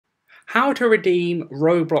How to redeem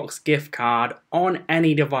Roblox gift card on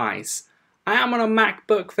any device. I am on a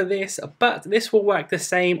MacBook for this, but this will work the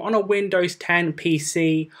same on a Windows 10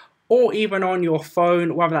 PC or even on your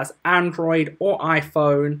phone, whether that's Android or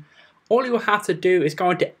iPhone. All you will have to do is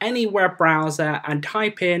go into any web browser and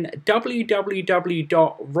type in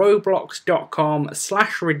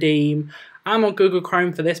www.roblox.com/redeem. I'm on Google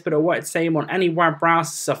Chrome for this, but it'll work the same on any web browser,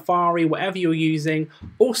 Safari, whatever you're using.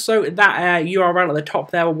 Also, that URL at the top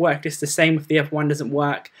there will work just the same if the other one doesn't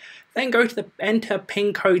work. Then go to the enter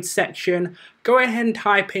PIN code section. Go ahead and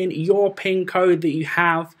type in your PIN code that you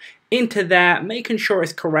have into there, making sure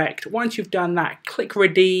it's correct. Once you've done that, click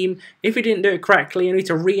redeem. If you didn't do it correctly, you need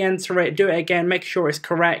to re-enter it, do it again, make sure it's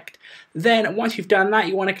correct. Then once you've done that,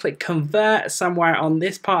 you want to click convert somewhere on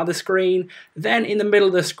this part of the screen. Then in the middle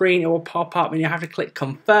of the screen, it will pop up and you have to click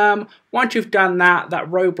confirm. Once you've done that, that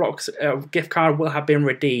Roblox gift card will have been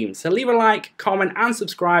redeemed. So leave a like, comment and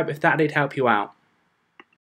subscribe if that did help you out.